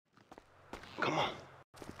Come on.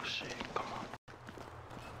 Shit, come on.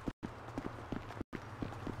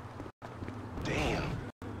 Damn.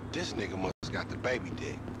 This nigga must got the baby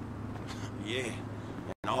dick. Yeah.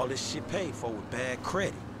 And all this shit paid for with bad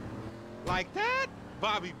credit. Like that?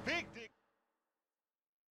 Bobby Big Dick.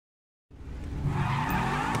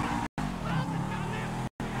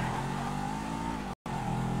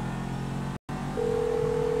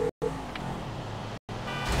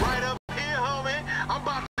 Right up here, homie. I'm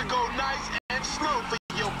about to go nice and slow for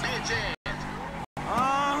your bitch ass.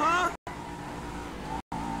 Uh-huh.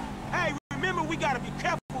 Hey, remember we gotta be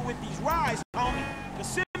careful with these rides, homie. The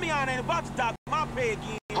Simeon ain't about to dock my pay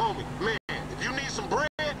again. Homie, man, if you need some bread,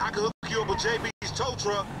 I can hook you up with JB's tow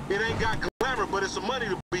truck. It ain't got glamour, but it's some money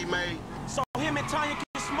to be made. So him and Tanya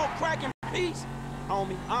can smoke crack in peace?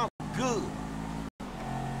 Homie, I'm good.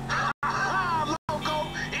 Ha, loco!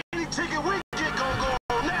 Any ticket we get gonna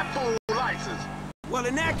go on that fool license. Well,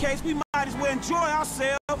 in that case, we might as well enjoy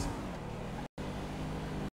ourselves.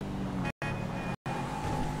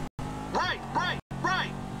 Right.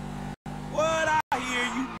 What, I hear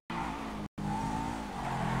you.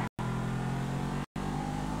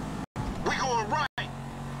 We going right.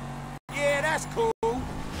 Yeah, that's cool.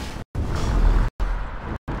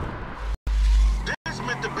 This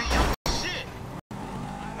meant to be your shit.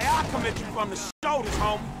 Hey, I'll come at you from the shoulders,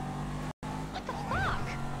 homie. What the fuck?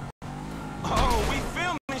 Oh, we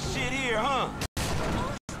filming shit here, huh?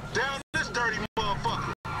 Down this dirty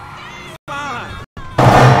motherfucker. Fine.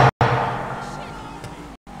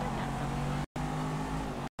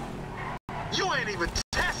 You ain't even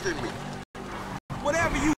testing me.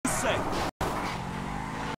 Whatever you say.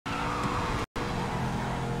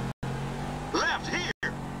 Left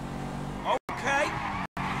here. Okay.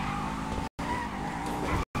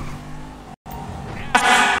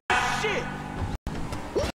 Shit.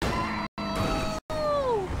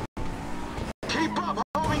 Keep up,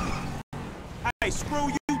 homie. Hey, screw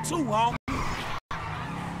you too, homie.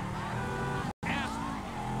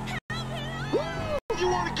 You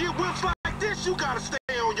wanna get whips like this, you gotta stay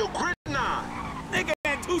on your grit nine. Nigga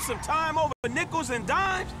ain't do some time over nickels and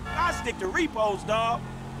dimes. I stick to repos, dog.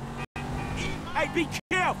 Hey, be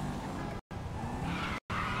careful.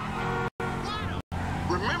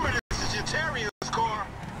 Remember, this is your Terrier's car.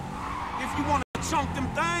 If you want to chunk them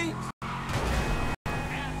things.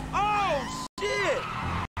 Oh, shit.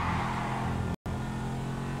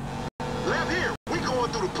 Left here, we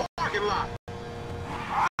going through the parking lot.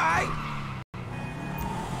 All right.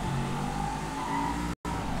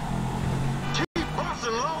 Keep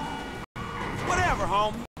busting low. Whatever,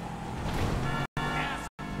 homie.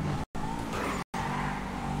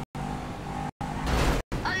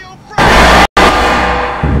 Hey, yo, friend.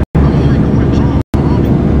 I'ma make a withdrawal,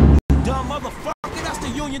 homie. Dumb motherfucker, that's the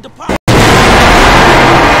Union Department.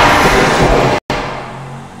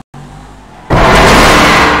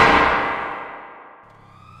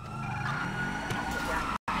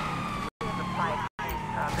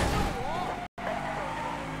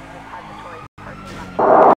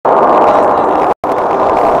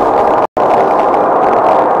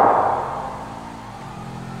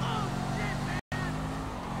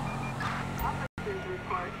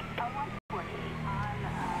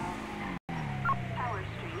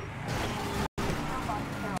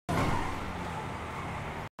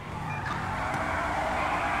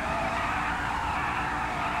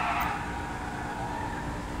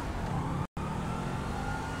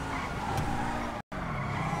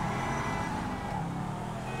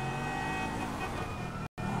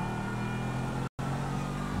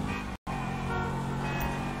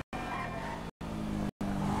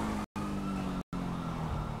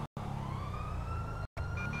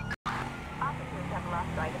 Lost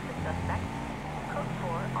sight of the suspect. Code 4,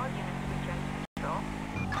 all units return to control.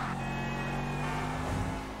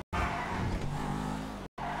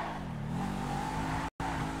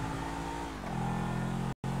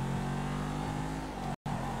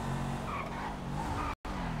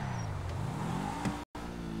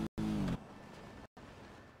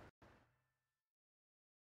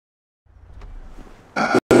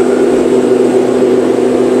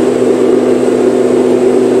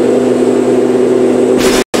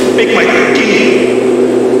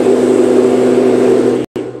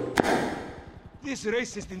 This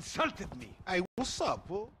racist insulted me. Hey, what's up,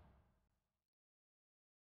 fool?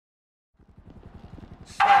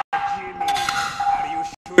 So, Jimmy, are you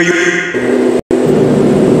sure you...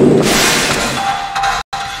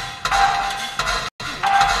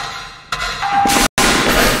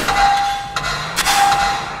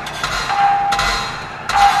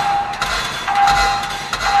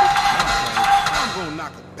 I'm gonna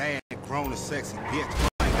knock a bad, grown and sexy bitch.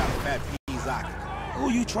 I ain't got a fat peas out Who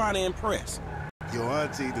you trying to impress? Your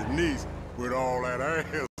auntie Denise, with all that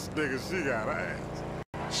ass, nigga, she got ass.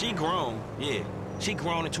 She grown, yeah. She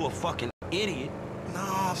grown into a fucking idiot.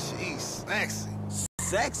 Nah, she's sexy.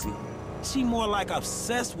 Sexy? She more like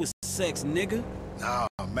obsessed with sex, nigga. Nah,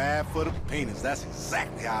 mad for the penis. That's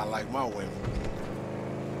exactly how I like my women.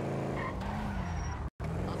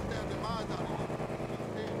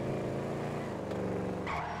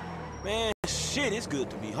 Man, shit, it's good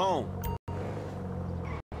to be home.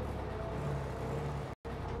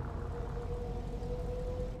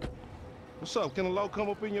 What's up? Can a low come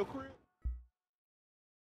up in your crib?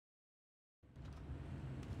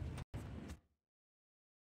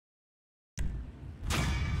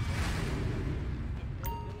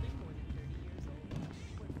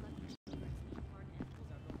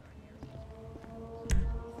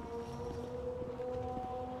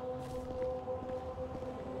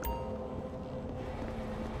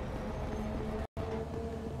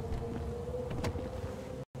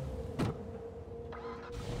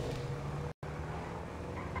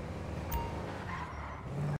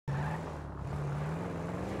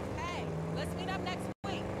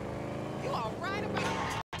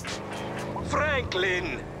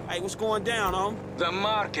 Franklin! Hey, what's going down, home? The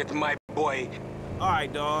market, my boy. All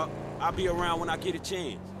right, dog. I'll be around when I get a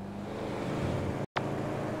chance.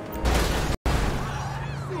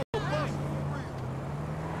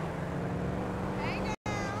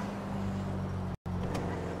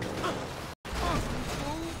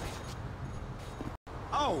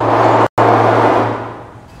 Oh!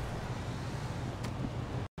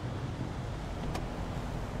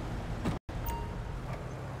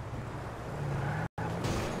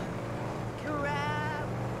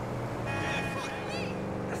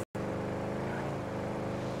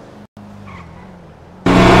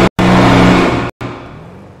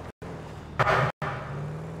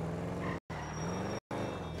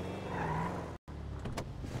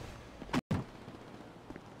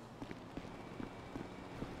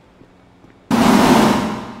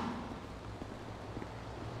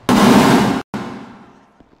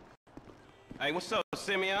 Hey, what's up,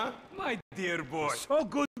 Simeon? My dear boy. So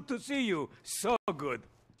good to see you. So good.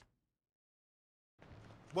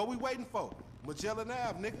 What we waiting for? Magellan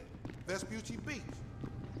Ave, nigga. Vespucci Beach.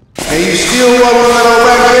 And you still want to let her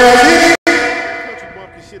back there? Country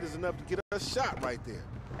bumpkin shit is enough to get us shot right there.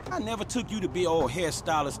 I never took you to be old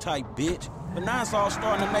hairstylist type bitch, but now it's all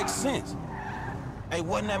starting to make sense. Hey,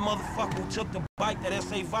 wasn't that motherfucker who took the bike that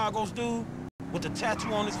S.A. Vagos dude? With the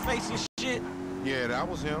tattoo on his face and shit? Yeah, that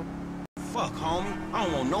was him. Fuck, homie. I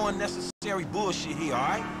don't want no unnecessary bullshit here, all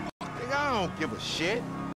right? Nigga, I don't give a shit.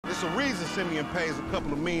 There's a reason Simeon pays a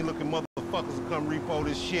couple of mean-looking motherfuckers to come repo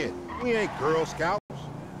this shit. We ain't Girl Scouts.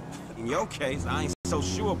 In your case, I ain't so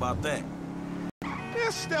sure about that.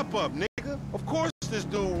 Man, step up, nigga. Of course this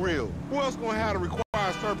dude real. Who else gonna have to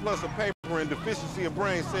require surplus of paper and deficiency of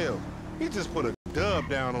brain cells? He just put a dub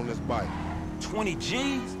down on this bike. 20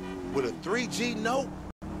 G's? With a 3G note?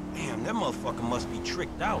 Damn, that motherfucker must be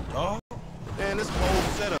tricked out, dawg. Man, this whole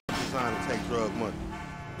setup is designed to take drug money.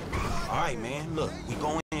 All right, man, look, we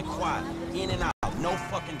go in quiet, in and out, no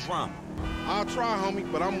fucking drama. I'll try,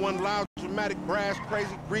 homie, but I'm one loud, dramatic, brash,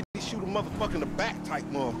 crazy, greedy, shoot a motherfucker in the back type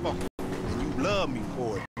motherfucker. And you love me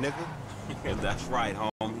for it, nigga. That's right,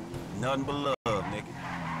 homie. Nothing but love,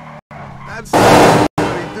 nigga. That's what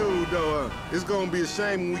he do, though. It's gonna be a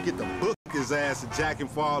shame when we get to book his ass and jack him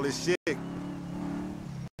for all this shit.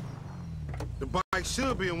 The bike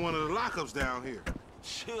should be in one of the lockups down here.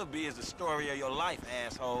 Should be is the story of your life,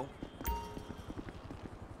 asshole.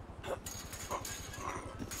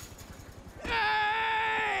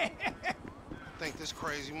 Hey! Think this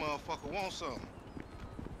crazy motherfucker wants something.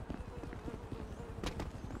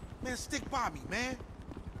 Man, stick by me, man.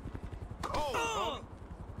 Oh,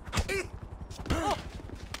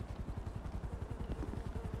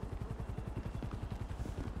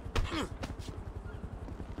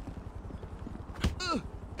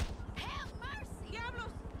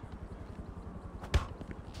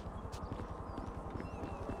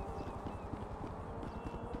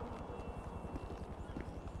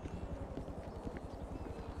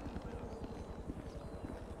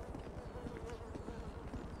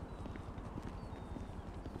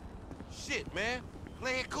 shit, man.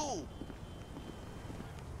 Play it cool.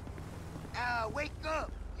 Wake up.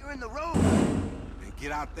 You're in the road. And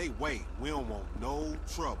get out they way. We don't want no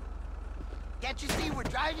trouble. Can't you see we're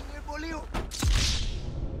driving here, Bolio?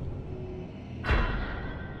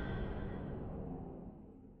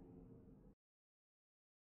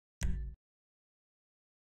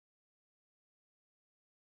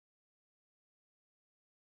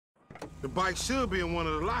 The bike should be in one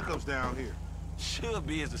of the lockups down here. Should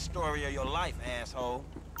be is the story of your life, asshole.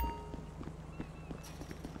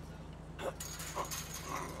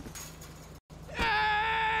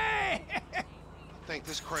 Hey! I think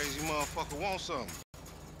this crazy motherfucker wants something.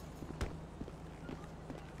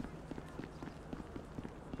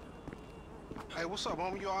 Hey, what's up,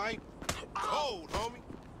 homie? You all right? Cold, homie.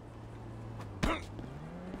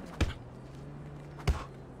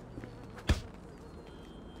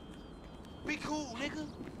 Be cool, nigga.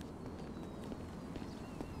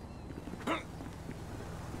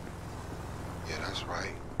 Yeah, that's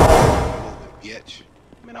right. Moving, bitch.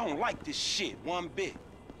 Man, I don't like this shit one bit.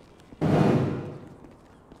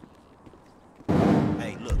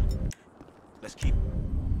 Hey, look. Let's keep...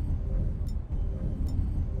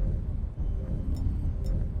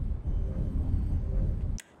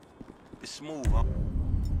 It's smooth, huh?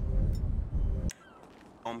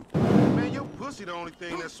 Man, your pussy the only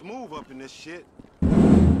thing that's smooth up in this shit.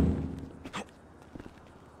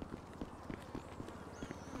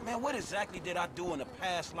 Man, what exactly did I do in a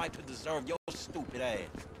past life to deserve your stupid ass?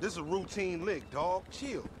 This is a routine lick, dog.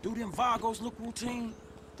 Chill. Do them Vagos look routine?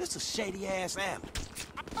 This a shady-ass alley.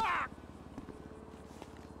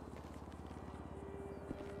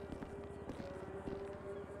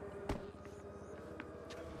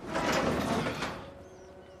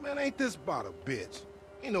 Man, ain't this about a bitch?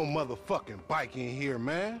 Ain't no motherfucking bike in here,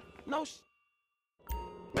 man. No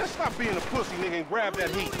Man, stop being a pussy, nigga, and grab that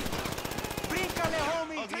heat. Blink on that,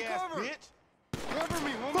 homie. Ugly Take ass over. bitch. Cover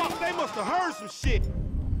me, homie. Fuck, they must have heard some shit.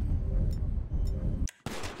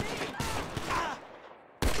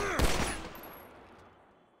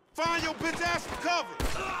 Find your bitch ass some cover.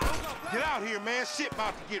 Get out here, man. Shit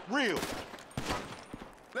about to get real.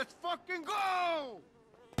 Let's fucking go!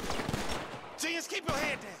 Genius, keep your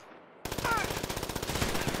head down.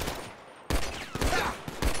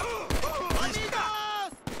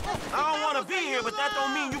 I don't want to be here, but that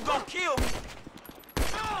don't mean you gonna kill me.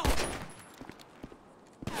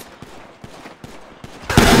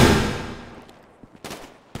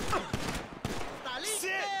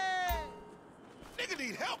 Shit! Nigga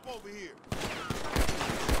need help over here.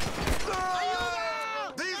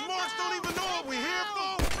 These marks don't even know what we here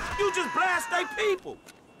for. You just blast they people.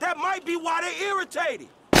 That might be why they irritated.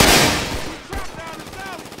 We trapped down this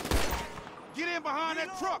alley. Get in behind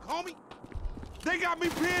that truck, homie. They got me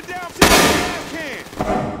pinned down to the gas can.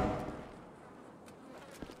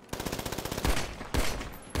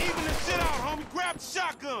 Even the shit out, homie. Grab the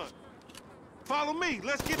shotgun. Follow me.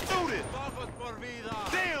 Let's get through this.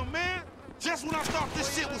 Damn, man. Just when I thought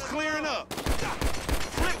this shit was clearing up.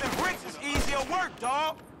 Flipping bricks is easier work,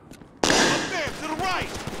 dawg. Up there, to the right.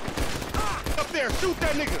 Up there, shoot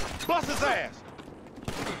that nigga. Bust his ass.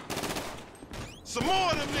 Some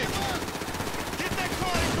more of them niggas. Get that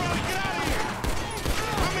car and try to get out of here.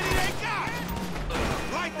 How many they got?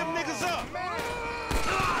 Light them niggas up.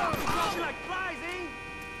 Like rising.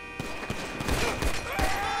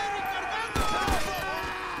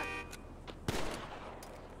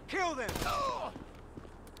 Kill them.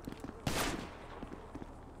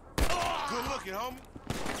 Good looking, homie.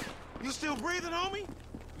 You still breathing, homie?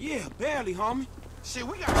 Yeah, barely, homie. Shit,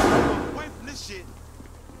 we gotta get away from this shit.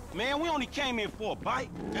 Man, we only came here for a bite.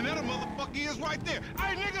 And that motherfucker is right there.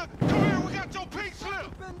 Hey, nigga, come here. We got your pink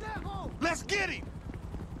slip. Let's get him.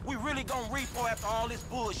 We really gonna repo after all this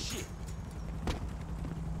bullshit.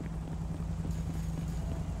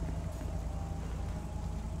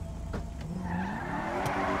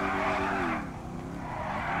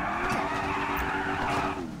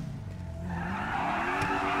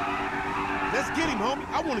 Let's get him, homie.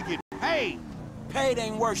 I want to get paid. Paid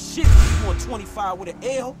ain't worth shit if you want 25 with an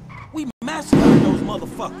L. We massacred those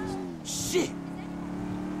motherfuckers. Shit.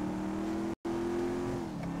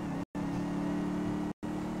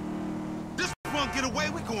 This one get away,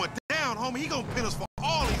 we going down, homie. He gonna pin us for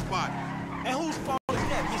all these bodies. And whose fault is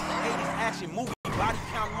that, Mr. 80s action movie body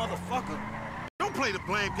count motherfucker? Don't play the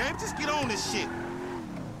blame game. Just get on this shit.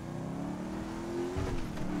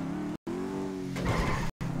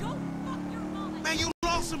 Man, you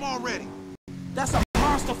lost him already. That's a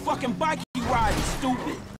monster fucking bike you riding,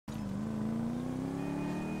 stupid.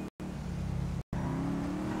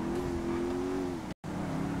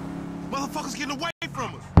 Motherfuckers getting away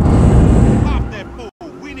from us. Pop that fool.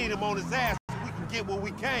 We need him on his ass so we can get what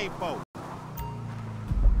we came for.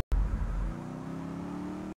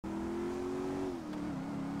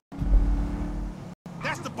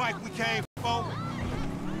 That's the bike we came for.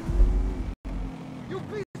 You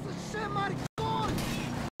piece of shit, mighty God!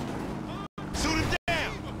 Shoot him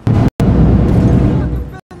down.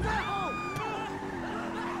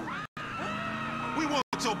 We want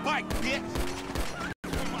your bike, bitch.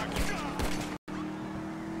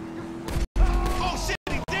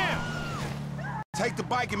 take the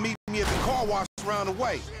bike and meet me at the car wash around the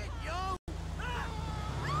way.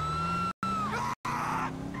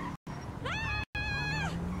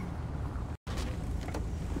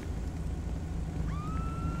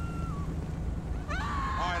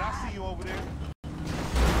 All right, I'll see you over there.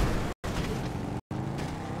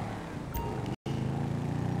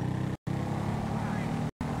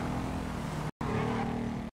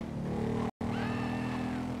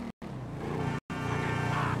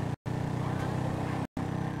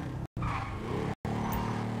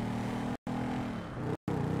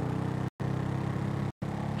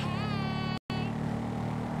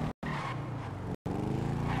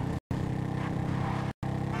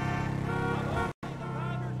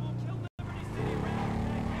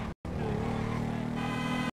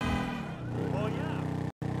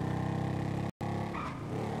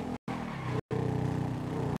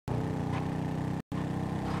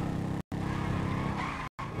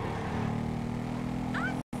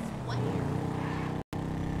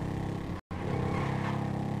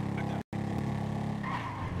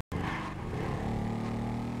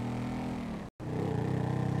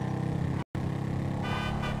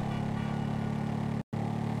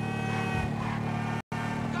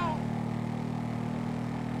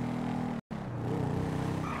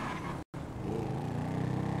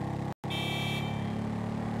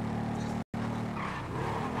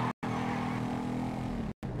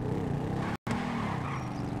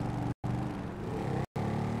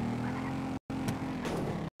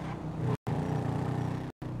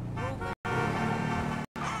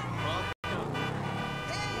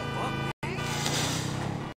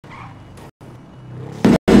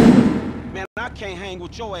 Man, I can't hang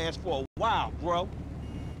with your ass for a while, bro.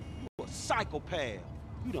 You a psychopath.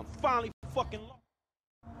 You done finally fucking lost.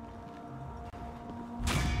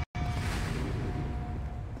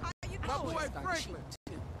 My boy Franklin.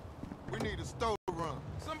 We need a stove run.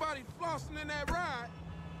 Somebody flossing in that ride.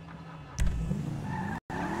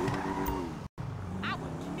 I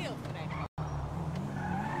would kill for that car.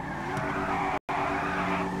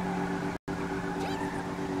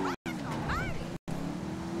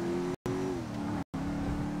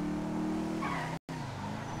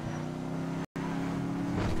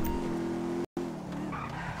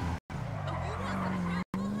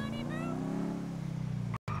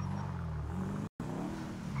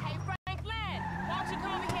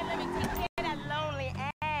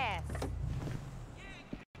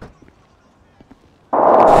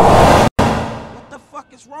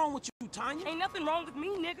 What's wrong with you, Tanya? Ain't nothing wrong with me,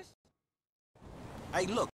 niggas. Hey,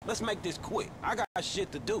 look, let's make this quick. I got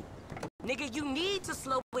shit to do. Nigga, you need to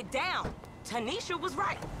slow it down. Tanisha was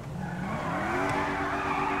right.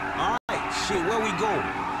 All right, shit, where we going?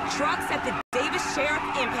 Trucks at the Davis Sheriff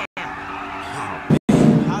Impound. Oh,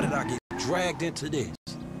 man, how did I get dragged into this?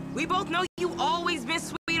 We both know you always been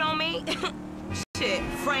sweet on me. Shit,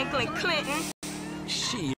 Franklin Clinton.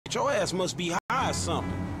 Shit, your ass must be high or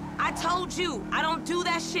something. I told you, I don't do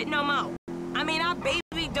that shit no more. I mean, I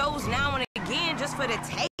baby dose now and again just for the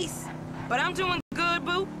taste. But I'm doing good,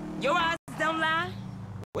 boo. Your eyes don't lie.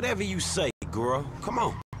 Whatever you say, girl. Come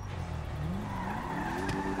on.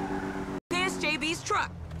 There's JB's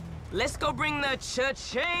truck. Let's go bring the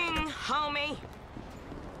cha-ching, homie.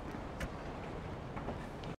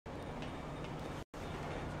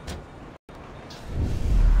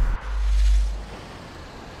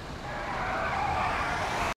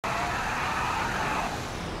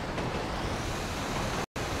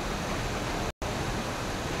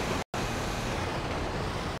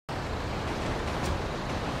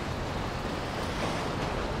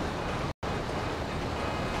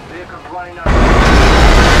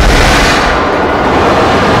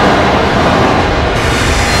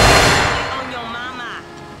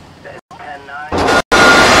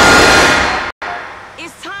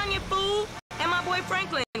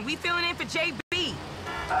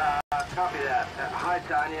 Copy that. Hi,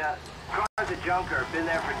 Tanya. Car's a junker. Been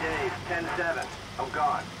there for days. 10-7. I'm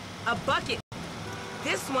gone. A bucket.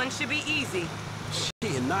 This one should be easy.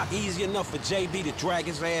 Shit, not easy enough for JB to drag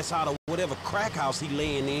his ass out of whatever crack house he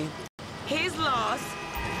laying in. His loss.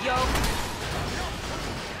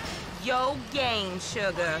 Yo gain,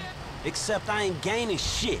 sugar. Except I ain't gaining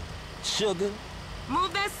shit, sugar.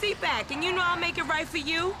 Move that seat back, and you know I'll make it right for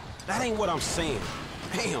you. That ain't what I'm saying.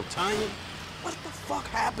 Damn, Tanya. What the fuck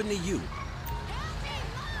happened to you?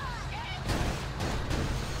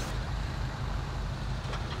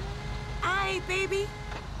 Aight, baby.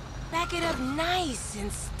 Back it up nice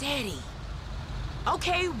and steady.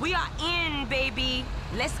 Okay, we are in, baby.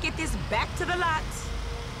 Let's get this back to the lot.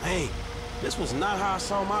 Hey, this was not how I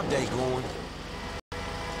saw my day going.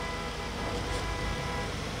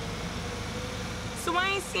 So I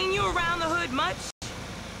ain't seen you around the hood much?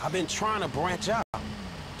 I've been trying to branch out.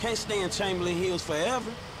 Can't stay in Chamberlain Hills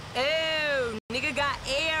forever. Oh, nigga got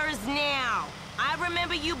airs now. I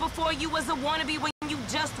remember you before you was a wannabe when you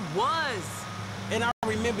just was. And I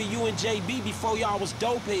remember you and JB before y'all was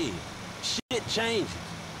dopehead. Shit changes.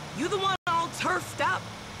 You the one all turfed up.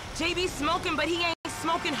 JB smoking, but he ain't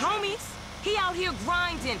smoking homies. He out here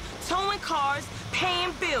grinding, towing cars,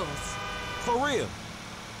 paying bills. For real.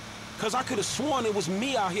 Cause I could've sworn it was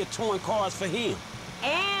me out here towing cars for him.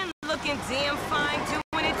 And looking damn fine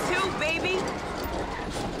doing it too, baby.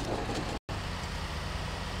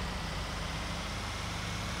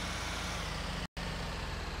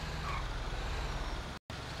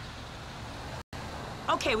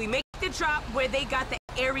 Okay, we make the drop where they got the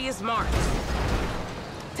areas marked.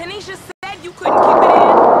 Tanisha said you couldn't keep it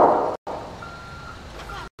in.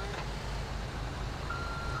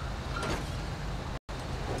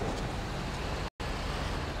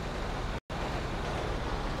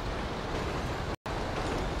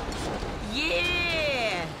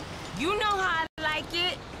 Yeah, you know how I like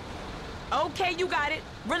it. Okay, you got it.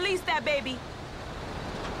 Release that baby.